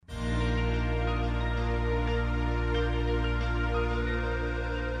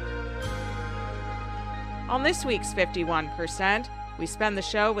On this week's 51%, we spend the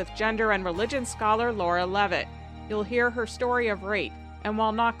show with gender and religion scholar Laura Levitt. You'll hear her story of rape, and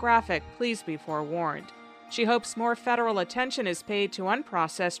while not graphic, please be forewarned. She hopes more federal attention is paid to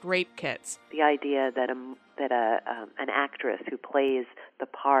unprocessed rape kits. The idea that an actress who plays the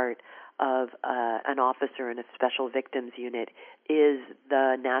part of an officer in a special victims unit is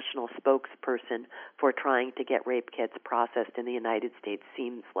the national spokesperson for trying to get rape kits processed in the United States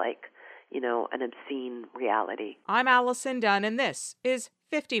seems like, an obscene reality. I'm Allison Dunn, and this is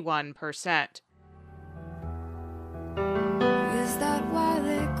 51%. Is that why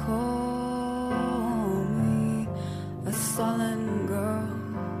they call me a sullen girl,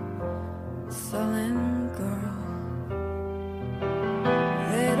 sullen girl?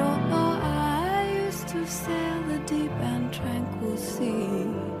 They don't know I used to sail the deep and tranquil sea.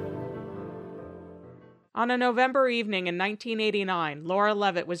 On a November evening in 1989, Laura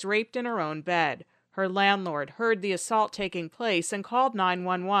Levitt was raped in her own bed. Her landlord heard the assault taking place and called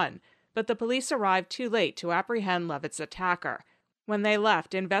 911, but the police arrived too late to apprehend Levitt's attacker. When they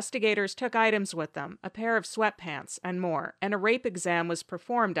left, investigators took items with them, a pair of sweatpants and more, and a rape exam was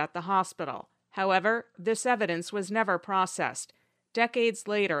performed at the hospital. However, this evidence was never processed. Decades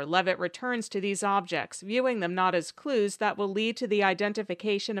later, Levitt returns to these objects, viewing them not as clues that will lead to the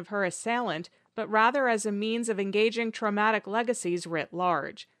identification of her assailant, but rather as a means of engaging traumatic legacies writ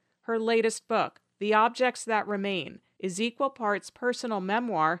large. Her latest book, The Objects That Remain, is equal parts personal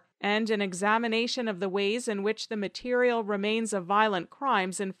memoir and an examination of the ways in which the material remains of violent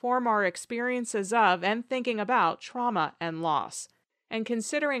crimes inform our experiences of and thinking about trauma and loss. And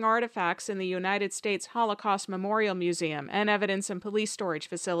considering artifacts in the United States Holocaust Memorial Museum and evidence in police storage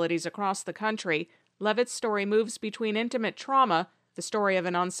facilities across the country, Levitt's story moves between intimate trauma, the story of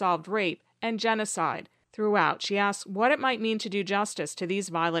an unsolved rape, and genocide. Throughout, she asks what it might mean to do justice to these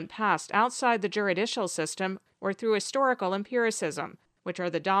violent pasts outside the judicial system or through historical empiricism, which are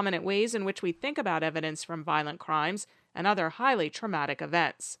the dominant ways in which we think about evidence from violent crimes and other highly traumatic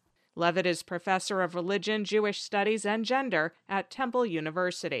events. Levitt is professor of religion, Jewish studies, and gender at Temple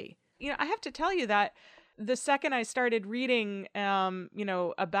University. I have to tell you that the second I started reading,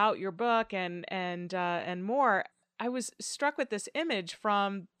 about your book and more, I was struck with this image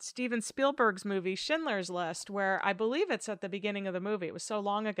from Steven Spielberg's movie Schindler's List, where I believe it's at the beginning of the movie, it was so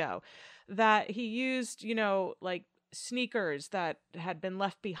long ago, that he used, like sneakers that had been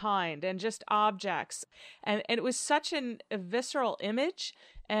left behind and just objects. And it was such a visceral image.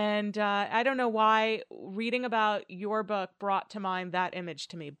 And I don't know why reading about your book brought to mind that image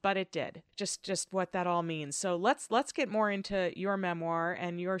to me, but it did. Just what that all means. So let's get more into your memoir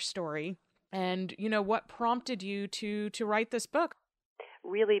and your story. And, what prompted you to write this book?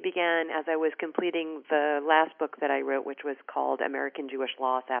 Really began as I was completing the last book that I wrote, which was called American Jewish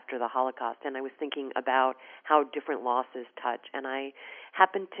Loss After the Holocaust, and I was thinking about how different losses touch. And I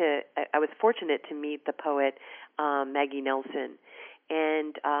was fortunate to meet the poet Maggie Nelson,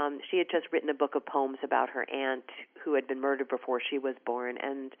 and she had just written a book of poems about her aunt who had been murdered before she was born,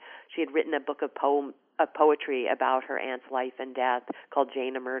 and she had written a book of poetry about her aunt's life and death called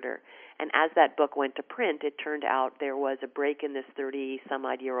Jane a Murder. And as that book went to print, it turned out there was a break in this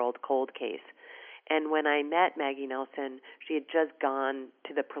 30-some-odd-year-old cold case. And when I met Maggie Nelson, she had just gone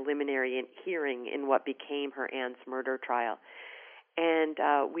to the preliminary hearing in what became her aunt's murder trial. And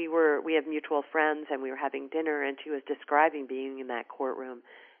we have mutual friends, and we were having dinner, and she was describing being in that courtroom.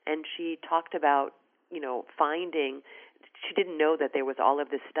 And she talked about, she didn't know that there was all of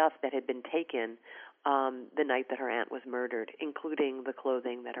this stuff that had been taken the night that her aunt was murdered, including the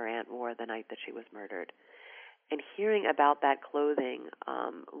clothing that her aunt wore the night that she was murdered. And hearing about that clothing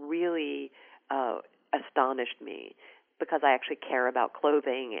really astonished me, because I actually care about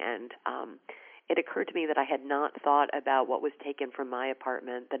clothing, and it occurred to me that I had not thought about what was taken from my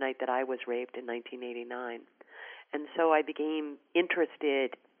apartment the night that I was raped in 1989. And so I became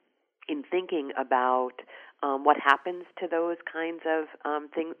interested in thinking about what happens to those kinds of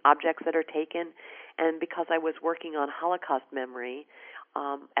objects that are taken. And because I was working on Holocaust memory,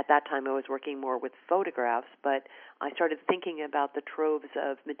 at that time I was working more with photographs, but I started thinking about the troves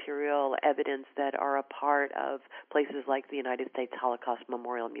of material evidence that are a part of places like the United States Holocaust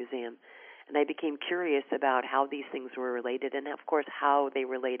Memorial Museum. And I became curious about how these things were related, and of course how they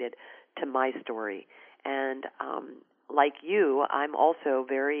related to my story. And like you, I'm also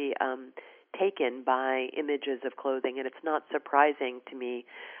very taken by images of clothing, and it's not surprising to me,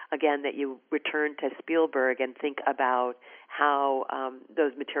 again, that you return to Spielberg and think about how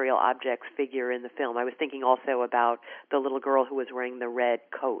those material objects figure in the film. I was thinking also about the little girl who was wearing the red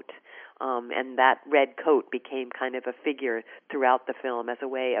coat And that red coat became kind of a figure throughout the film as a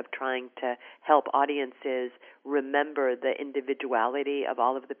way of trying to help audiences remember the individuality of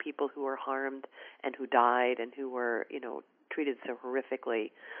all of the people who were harmed and who died and who were, treated so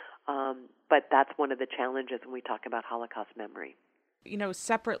horrifically. But that's one of the challenges when we talk about Holocaust memory.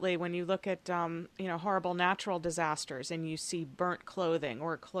 Separately, when you look at, horrible natural disasters and you see burnt clothing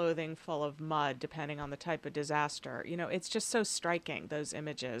or clothing full of mud, depending on the type of disaster, it's just so striking, those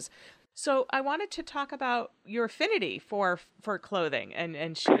images. So I wanted to talk about your affinity for clothing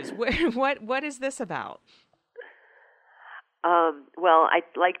and shoes. What is this about? Well, I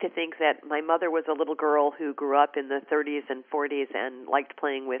like to think that my mother was a little girl who grew up in the 30s and 40s and liked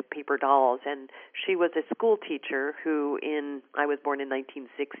playing with paper dolls. And she was a school teacher I was born in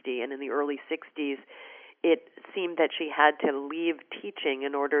 1960, and in the early 60s, it seemed that she had to leave teaching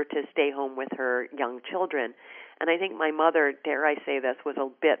in order to stay home with her young children. And I think my mother, dare I say this, was a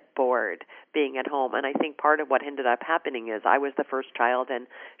bit bored being at home. And I think part of what ended up happening is I was the first child, and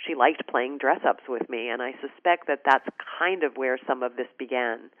she liked playing dress-ups with me. And I suspect that that's kind of where some of this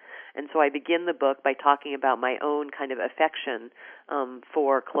began. And so I begin the book by talking about my own kind of affection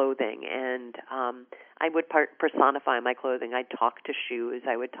for clothing. And I would personify my clothing. I'd talk to shoes.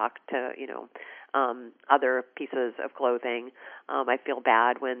 I would talk to, other pieces of clothing. I feel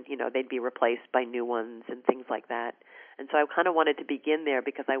bad when, they'd be replaced by new ones and things like that. And so I kind of wanted to begin there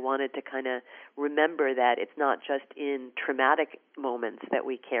because I wanted to kind of remember that it's not just in traumatic moments that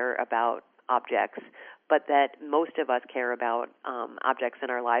we care about objects, but that most of us care about objects in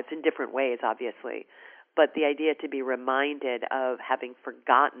our lives in different ways, obviously. But the idea to be reminded of having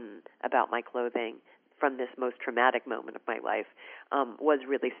forgotten about my clothing from this most traumatic moment of my life was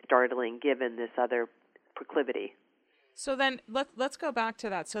really startling given this other proclivity. So then let's go back to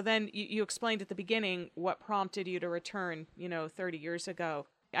that. So then you explained at the beginning what prompted you to return, 30 years ago.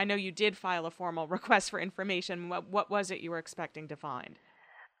 I know you did file a formal request for information. What was it you were expecting to find?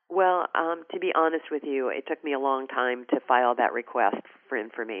 Well, to be honest with you, it took me a long time to file that request for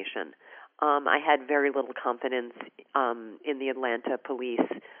information. I had very little confidence in the Atlanta police.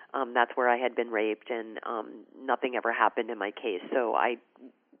 That's where I had been raped, and nothing ever happened in my case. So I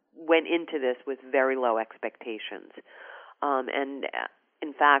went into this with very low expectations. And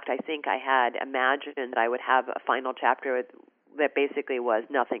in fact, I think I had imagined that I would have a final chapter that basically was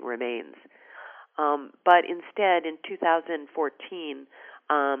nothing remains. But instead, in 2014,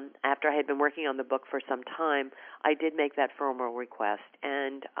 after I had been working on the book for some time, I did make that formal request,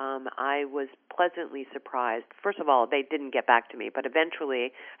 and I was pleasantly surprised. First of all, they didn't get back to me, but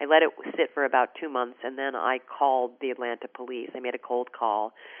eventually I let it sit for about 2 months, and then I called the Atlanta police. I made a cold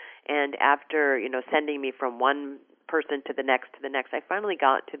call, and after sending me from one person to the next, I finally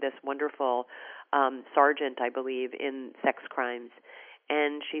got to this wonderful sergeant, I believe, in sex crimes.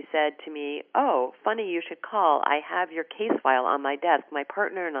 And she said to me, "Oh, funny you should call. I have your case file on my desk. My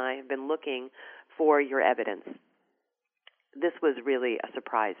partner and I have been looking for your evidence." This was really a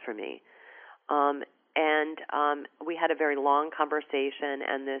surprise for me. And we had a very long conversation,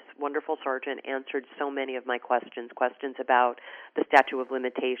 and this wonderful sergeant answered so many of my questions about the statute of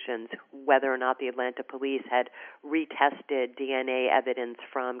limitations, whether or not the Atlanta police had retested DNA evidence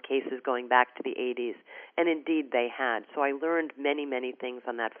from cases going back to the 80s. And indeed they had. So I learned many, many things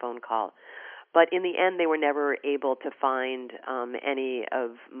on that phone call. But in the end, they were never able to find any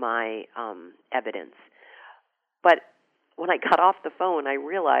of my evidence. But when I got off the phone, I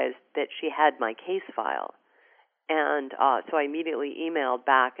realized that she had my case file. And so I immediately emailed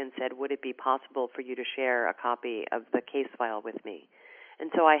back and said, would it be possible for you to share a copy of the case file with me? And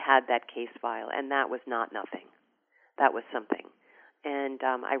so I had that case file, and that was not nothing. That was something. And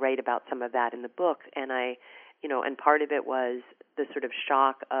I write about some of that in the book, and and part of it was the sort of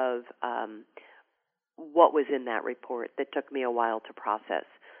shock of what was in that report that took me a while to process.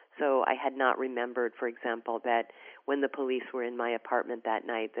 So I had not remembered, for example, that when the police were in my apartment that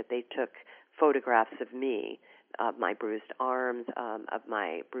night, that they took photographs of me, of my bruised arms, of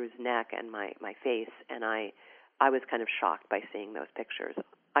my bruised neck and my face, and I was kind of shocked by seeing those pictures.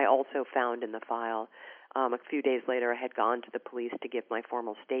 I also found in the file, a few days later, I had gone to the police to give my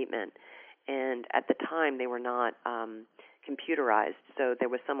formal statement, and at the time they were not computerized, so there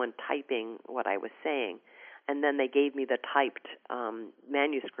was someone typing what I was saying. And then they gave me the typed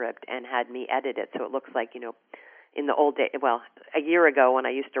manuscript and had me edit it. So it looks like, in the old day, a year ago when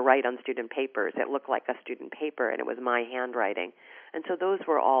I used to write on student papers, it looked like a student paper, and it was my handwriting. And so those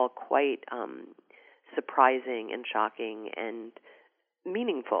were all quite surprising and shocking and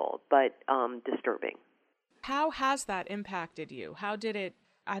meaningful, but disturbing. How has that impacted you? How did it,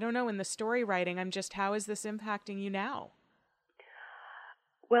 I don't know, in the story writing, how is this impacting you now?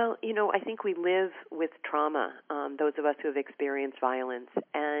 Well, I think we live with trauma, those of us who have experienced violence,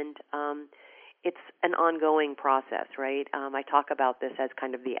 and it's an ongoing process, right? I talk about this as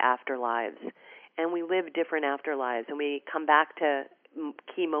kind of the afterlives, and we live different afterlives, and we come back to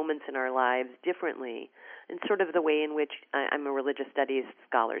key moments in our lives differently, and sort of the way in which I'm a religious studies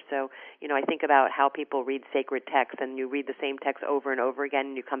scholar. So, I think about how people read sacred texts, and you read the same text over and over again,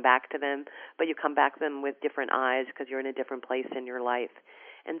 and you come back to them, but you come back to them with different eyes because you're in a different place in your life.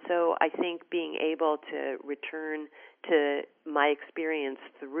 And so I think being able to return to my experience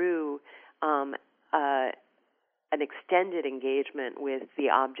through an extended engagement with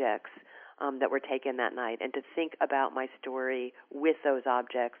the objects that were taken that night, and to think about my story with those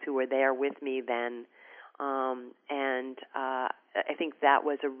objects who were there with me then, and I think that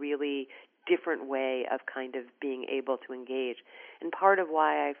was a really different way of kind of being able to engage. And part of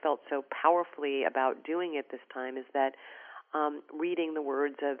why I felt so powerfully about doing it this time is that reading the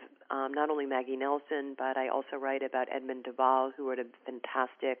words of not only Maggie Nelson, but I also write about Edmund Duval, who wrote a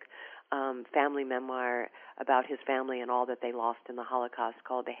fantastic family memoir about his family and all that they lost in the Holocaust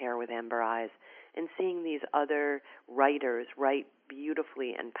called The Hare with Amber Eyes, and seeing these other writers write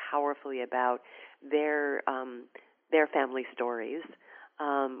beautifully and powerfully about their family stories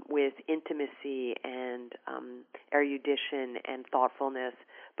with intimacy and erudition and thoughtfulness,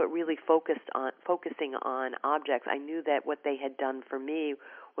 but really focusing on objects. I knew that what they had done for me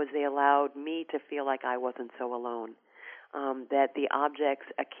was they allowed me to feel like I wasn't so alone, that the objects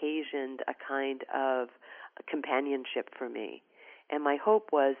occasioned a kind of companionship for me. And my hope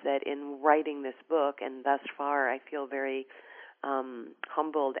was that in writing this book, and thus far I feel very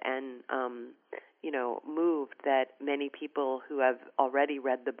humbled and moved that many people who have already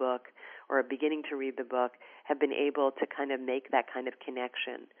read the book or are beginning to read the book have been able to kind of make that kind of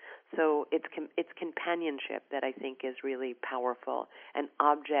connection. So it's companionship that I think is really powerful, and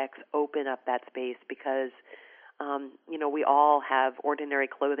objects open up that space because we all have ordinary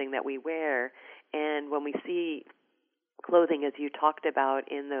clothing that we wear, and when we see clothing, as you talked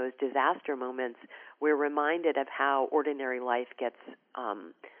about in those disaster moments, we're reminded of how ordinary life gets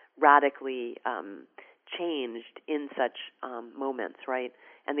radically changed in such moments, right?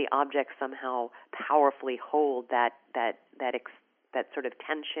 And the objects somehow powerfully hold that sort of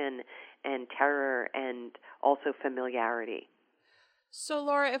tension and terror and also familiarity. So,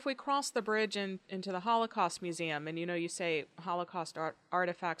 Laura, if we cross the bridge into the Holocaust Museum, and you say Holocaust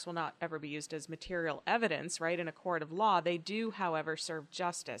artifacts will not ever be used as material evidence, right, in a court of law, they do, however, serve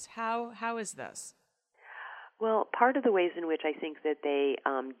justice. How is this? Well, part of the ways in which I think that they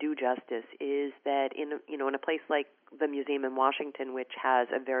do justice is that in a place like the museum in Washington, which has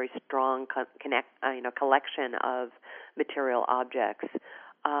a very strong collection of material objects,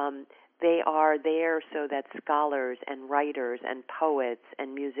 they are there so that scholars and writers and poets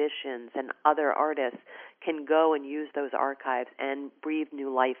and musicians and other artists can go and use those archives and breathe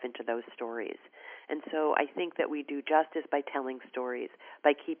new life into those stories. And so I think that we do justice by telling stories,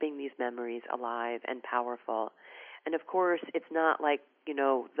 by keeping these memories alive and powerful. And of course, it's not like,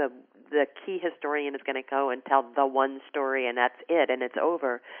 the key historian is going to go and tell the one story and that's it and it's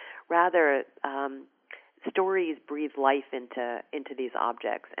over. Rather, stories breathe life into these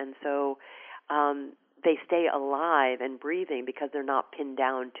objects. And so they stay alive and breathing because they're not pinned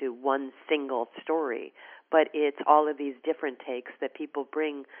down to one single story. But it's all of these different takes that people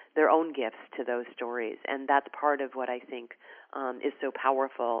bring their own gifts to those stories. And that's part of what I think is so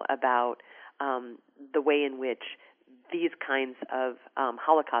powerful about the way in which these kinds of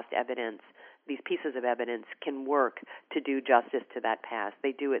Holocaust evidence, these pieces of evidence, can work to do justice to that past.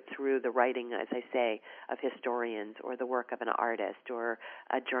 They do it through the writing, as I say, of historians, or the work of an artist or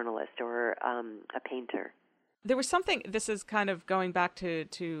a journalist or a painter. There was something, this is kind of going back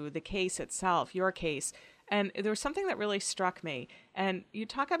to the case itself, your case, and there was something that really struck me. And you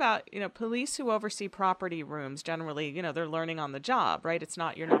talk about, police who oversee property rooms, generally, they're learning on the job, right?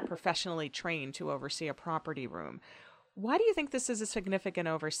 You're not professionally trained to oversee a property room. Why do you think this is a significant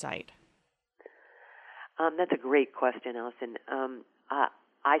oversight? That's a great question, Allison.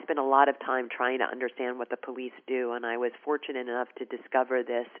 I spent a lot of time trying to understand what the police do, and I was fortunate enough to discover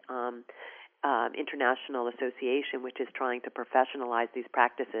this international association which is trying to professionalize these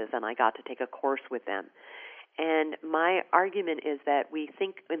practices, and I got to take a course with them. And my argument is that we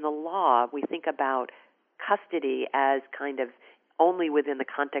think in the law, we think about custody as kind of only within the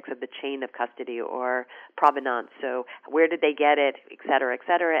context of the chain of custody or provenance. So where did they get it, et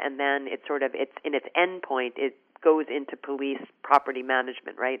cetera, and then it's in its end point, it goes into police property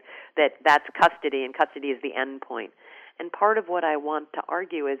management, right? That's custody, and custody is the end point. And part of what I want to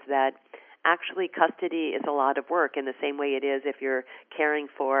argue is that actually custody is a lot of work in the same way it is if you're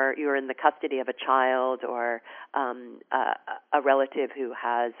you're in the custody of a child or a relative who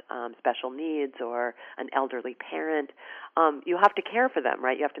has special needs or an elderly parent. You have to care for them,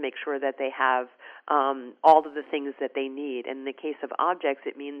 right? You have to make sure that they have all of the things that they need. And in the case of objects,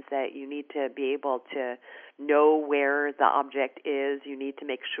 it means that you need to be able to know where the object is. You need to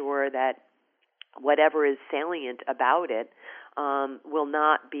make sure that whatever is salient about it will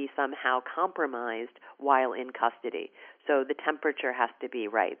not be somehow compromised while in custody. So the temperature has to be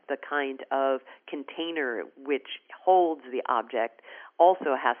right. The kind of container which holds the object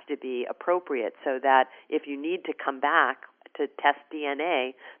also has to be appropriate so that if you need to come back to test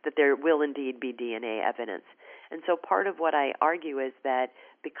DNA, that there will indeed be DNA evidence. And so part of what I argue is that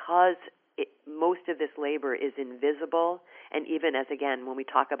because most of this labor is invisible, and even as, again, when we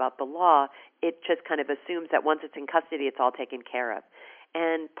talk about the law, it just kind of assumes that once it's in custody, it's all taken care of.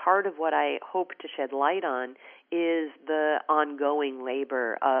 And part of what I hope to shed light on is the ongoing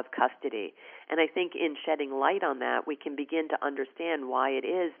labor of custody. And I think in shedding light on that, we can begin to understand why it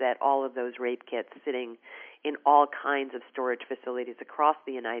is that all of those rape kits sitting in all kinds of storage facilities across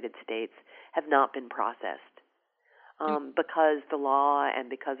the United States have not been processed. Because the law and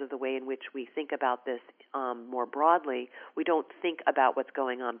because of the way in which we think about this more broadly, we don't think about what's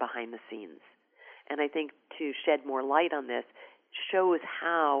going on behind the scenes. And I think to shed more light on this shows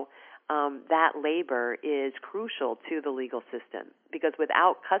how that labor is crucial to the legal system. Because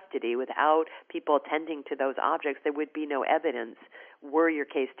without custody, without people tending to those objects, there would be no evidence were your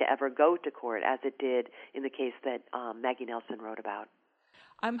case to ever go to court, as it did in the case that Maggie Nelson wrote about.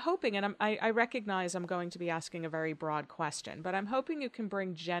 I'm hoping, and I recognize I'm going to be asking a very broad question, but I'm hoping you can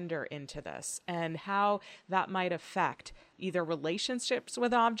bring gender into this and how that might affect either relationships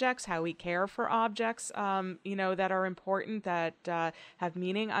with objects, how we care for objects, that are important, that have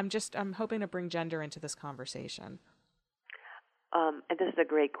meaning. I'm hoping to bring gender into this conversation. And this is a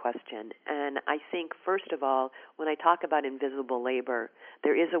great question. And I think, first of all, when I talk about invisible labor,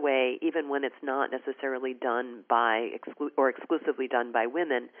 there is a way, even when it's not necessarily done by or exclusively done by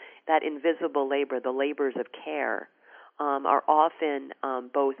women, that invisible labor, the labors of care, are often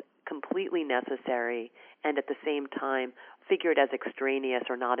both completely necessary and at the same time figured as extraneous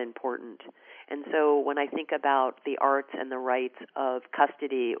or not important. And so when I think about the arts and the rights of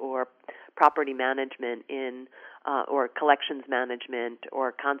custody or property management or collections management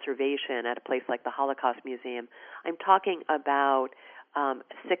or conservation at a place like the Holocaust Museum, I'm talking about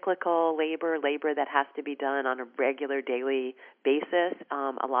cyclical labor that has to be done on a regular daily basis.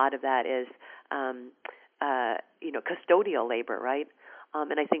 A lot of that is, custodial labor, right?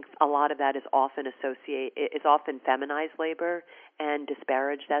 And I think a lot of that is often feminized labor and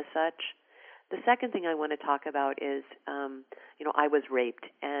disparaged as such. The second thing I want to talk about is, I was raped,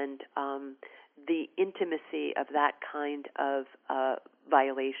 and the intimacy of that kind of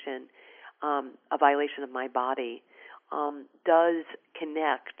violation, a violation of my body, does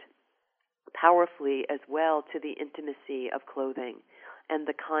connect powerfully as well to the intimacy of clothing and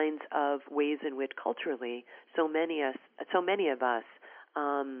the kinds of ways in which culturally so many of us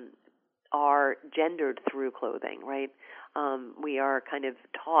are gendered through clothing, right? We are kind of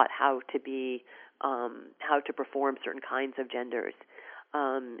taught how to perform certain kinds of genders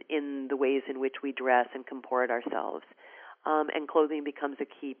in the ways in which we dress and comport ourselves. And clothing becomes a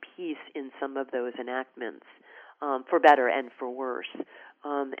key piece in some of those enactments, for better and for worse.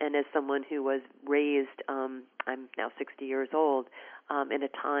 And as someone who was raised, I'm now 60 years old, in a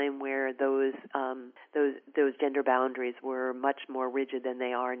time where those gender boundaries were much more rigid than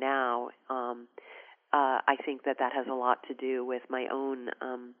they are now, I think that has a lot to do with my own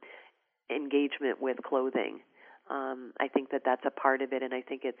engagement with clothing. I think that that's a part of it, and I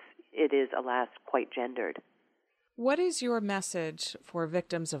think it is, alas, quite gendered. What is your message for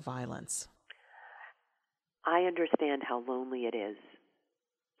victims of violence? I understand how lonely it is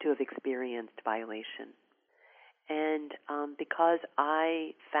to have experienced violation. And because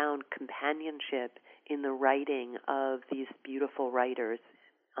I found companionship in the writing of these beautiful writers,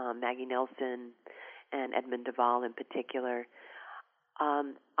 Maggie Nelson and Edmund de Waal in particular,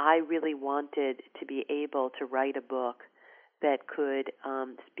 I really wanted to be able to write a book that could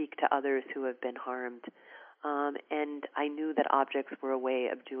speak to others who have been harmed. And I knew that objects were a way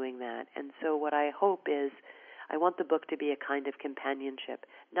of doing that. And so what I hope is, I want the book to be a kind of companionship.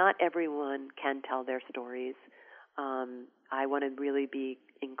 Not everyone can tell their stories. I want to really be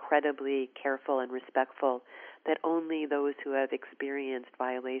incredibly careful and respectful that only those who have experienced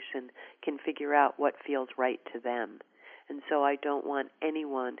violation can figure out what feels right to them. And so I don't want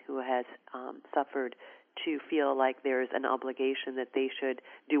anyone who has suffered to feel like there's an obligation that they should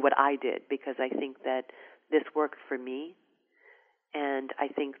do what I did, because I think that this worked for me, and I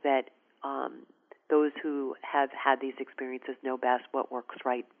think that those who have had these experiences know best what works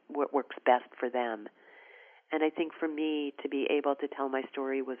best for them. And I think for me to be able to tell my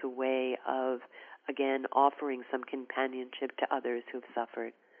story was a way of, again, offering some companionship to others who've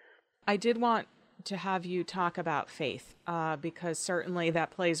suffered. I did want to have you talk about faith, because certainly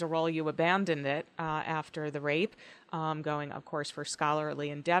that plays a role. You abandoned it after the rape, going, of course, for scholarly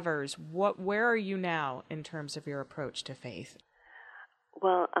endeavors. Where are you now in terms of your approach to faith?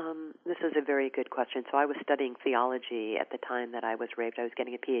 Well, this is a very good question. So I was studying theology at the time that I was raped. I was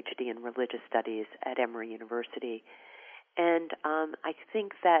getting a PhD in religious studies at Emory University. And I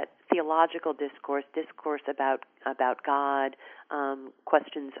think that theological discourse about God,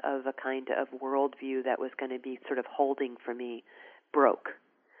 questions of a kind of worldview that was going to be sort of holding for me, broke.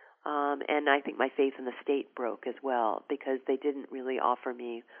 And I think my faith in the state broke as well, because they didn't really offer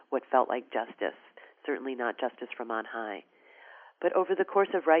me what felt like justice, certainly not justice from on high. But over the course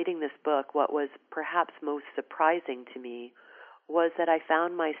of writing this book, what was perhaps most surprising to me was that I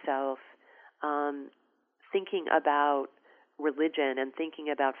found myself thinking about religion and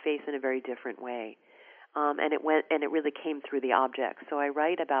thinking about faith in a very different way. And it really came through the objects. So I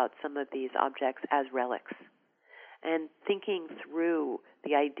write about some of these objects as relics, and thinking through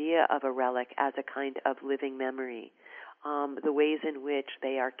the idea of a relic as a kind of living memory, the ways in which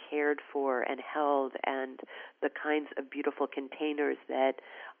they are cared for and held, and the kinds of beautiful containers that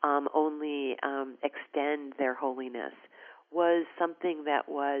only extend their holiness, was something that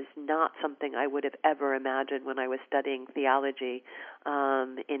was not something I would have ever imagined when I was studying theology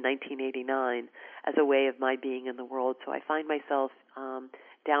in 1989 as a way of my being in the world. So I find myself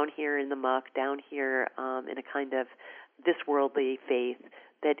down here in the muck, down here in a kind of this worldly faith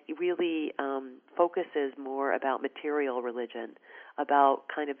that really focuses more about material religion, about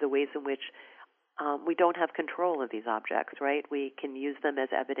kind of the ways in which we don't have control of these objects, right? We can use them as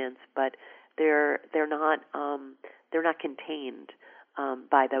evidence, but they're not contained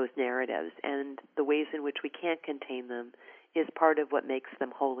by those narratives, and the ways in which we can't contain them is part of what makes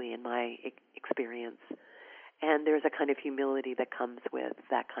them holy in my experience. And there's a kind of humility that comes with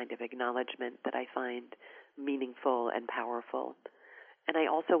that kind of acknowledgement that I find meaningful and powerful. And I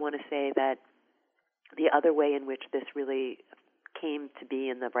also want to say that the other way in which this really came to be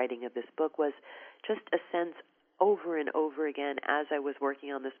in the writing of this book was just a sense over and over again as I was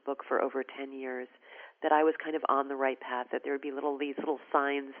working on this book for over 10 years that I was kind of on the right path, that there would be these little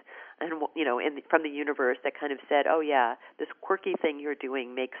signs and from the universe that kind of said, oh yeah, this quirky thing you're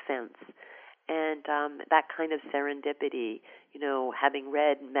doing makes sense. And that kind of serendipity, having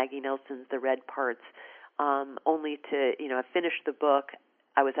read Maggie Nelson's The Red Parts, only to, finish the book.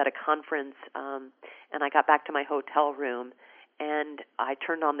 I was at a conference, and I got back to my hotel room, and I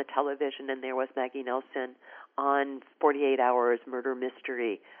turned on the television, and there was Maggie Nelson on 48 Hours Murder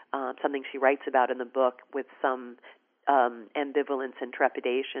Mystery, something she writes about in the book with some ambivalence and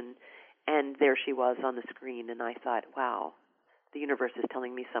trepidation. And there she was on the screen, and I thought, wow, the universe is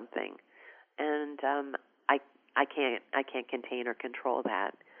telling me something. And I can't contain or control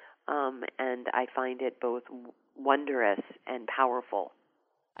that. And I find it both wondrous and powerful.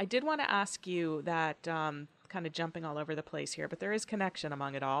 I did want to ask you that, kind of jumping all over the place here, but there is connection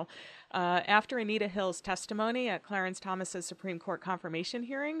among it all. After Anita Hill's testimony at Clarence Thomas's Supreme Court confirmation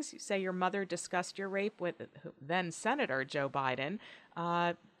hearings, you say your mother discussed your rape with then Senator Joe Biden.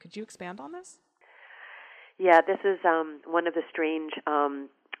 Could you expand on this? Yeah, this is one of the strange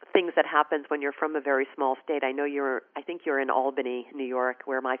things that happens when you're from a very small state. I think you're in Albany, New York,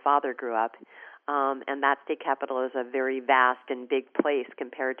 where my father grew up. And that state capital is a very vast and big place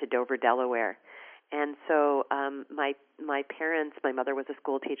compared to Dover, Delaware. And so my parents, my mother was a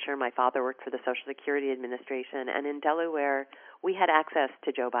school teacher, my father worked for the Social Security Administration, and in Delaware we had access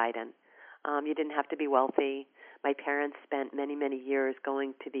to Joe Biden. You didn't have to be wealthy. My parents spent many, many years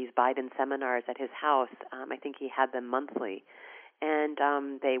going to these Biden seminars at his house. I think he had them monthly. And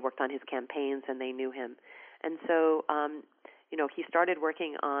they worked on his campaigns, and they knew him. And so he started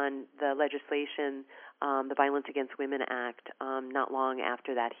working on the legislation, the Violence Against Women Act, not long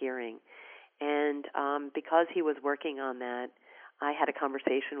after that hearing. And because he was working on that, I had a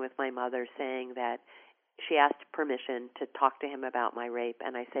conversation with my mother saying that she asked permission to talk to him about my rape,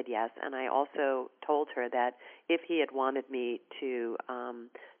 and I said yes. And I also told her that if he had wanted me to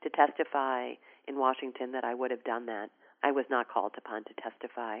testify in Washington, that I would have done that. I was not called upon to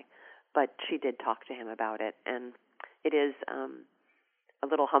testify, but she did talk to him about it, and it is a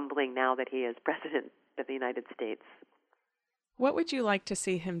little humbling now that he is President of the United States. What would you like to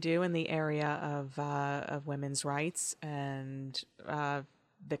see him do in the area of women's rights and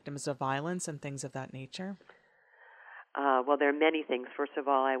victims of violence and things of that nature? Well, there are many things. First of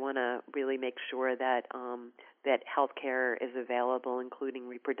all, I want to really make sure that that health care is available, including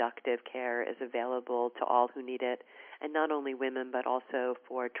reproductive care, is available to all who need it, and not only women, but also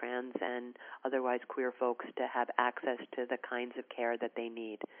for trans and otherwise queer folks to have access to the kinds of care that they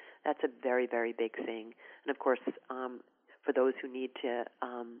need. That's a very, very big thing. And of course, for those who need to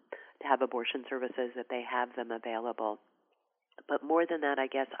have abortion services, that they have them available. But more than that, I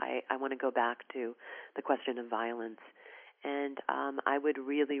guess I want to go back to the question of violence. And I would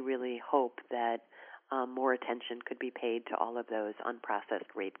really, really hope that more attention could be paid to all of those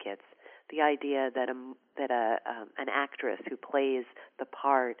unprocessed rape kits. The idea that an actress who plays the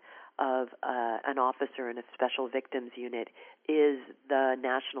part of an officer in a special victims unit is the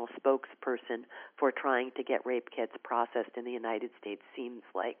national spokesperson for trying to get rape kits processed in the United States seems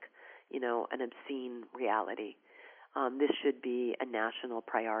like, an obscene reality. This should be a national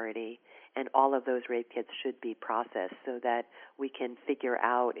priority, and all of those rape kits should be processed so that we can figure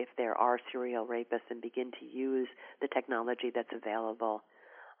out if there are serial rapists and begin to use the technology that's available.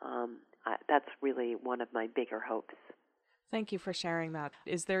 That's really one of my bigger hopes. Thank you for sharing that.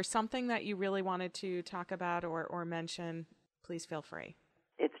 Is there something that you really wanted to talk about or mention? Please feel free.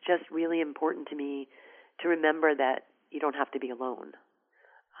 It's just really important to me to remember that you don't have to be alone,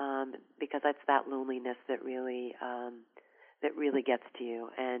 because that's that loneliness that really gets to you.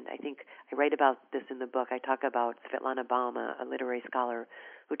 And I think I write about this in the book. I talk about Svetlana Bauma, a literary scholar,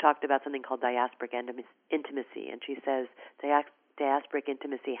 who talked about something called diasporic intimacy, and she says diasporic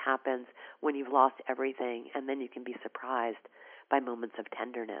intimacy happens when you've lost everything, and then you can be surprised by moments of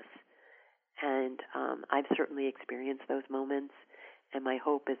tenderness. And I've certainly experienced those moments, and my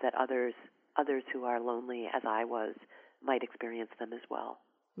hope is that others who are lonely, as I was, might experience them as well.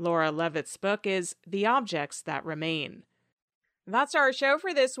 Laura Levitt's book is The Objects That Remain. That's our show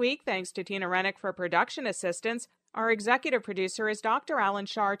for this week. Thanks to Tina Rennick for production assistance. Our executive producer is Dr. Alan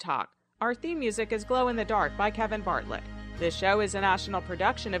Chartok. Our theme music is Glow in the Dark by Kevin Bartlett. This show is a national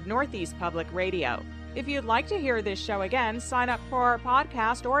production of Northeast Public Radio. If you'd like to hear this show again, sign up for our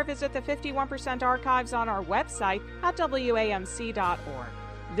podcast or visit the 51% archives on our website at WAMC.org.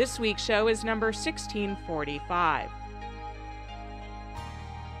 This week's show is number 1645.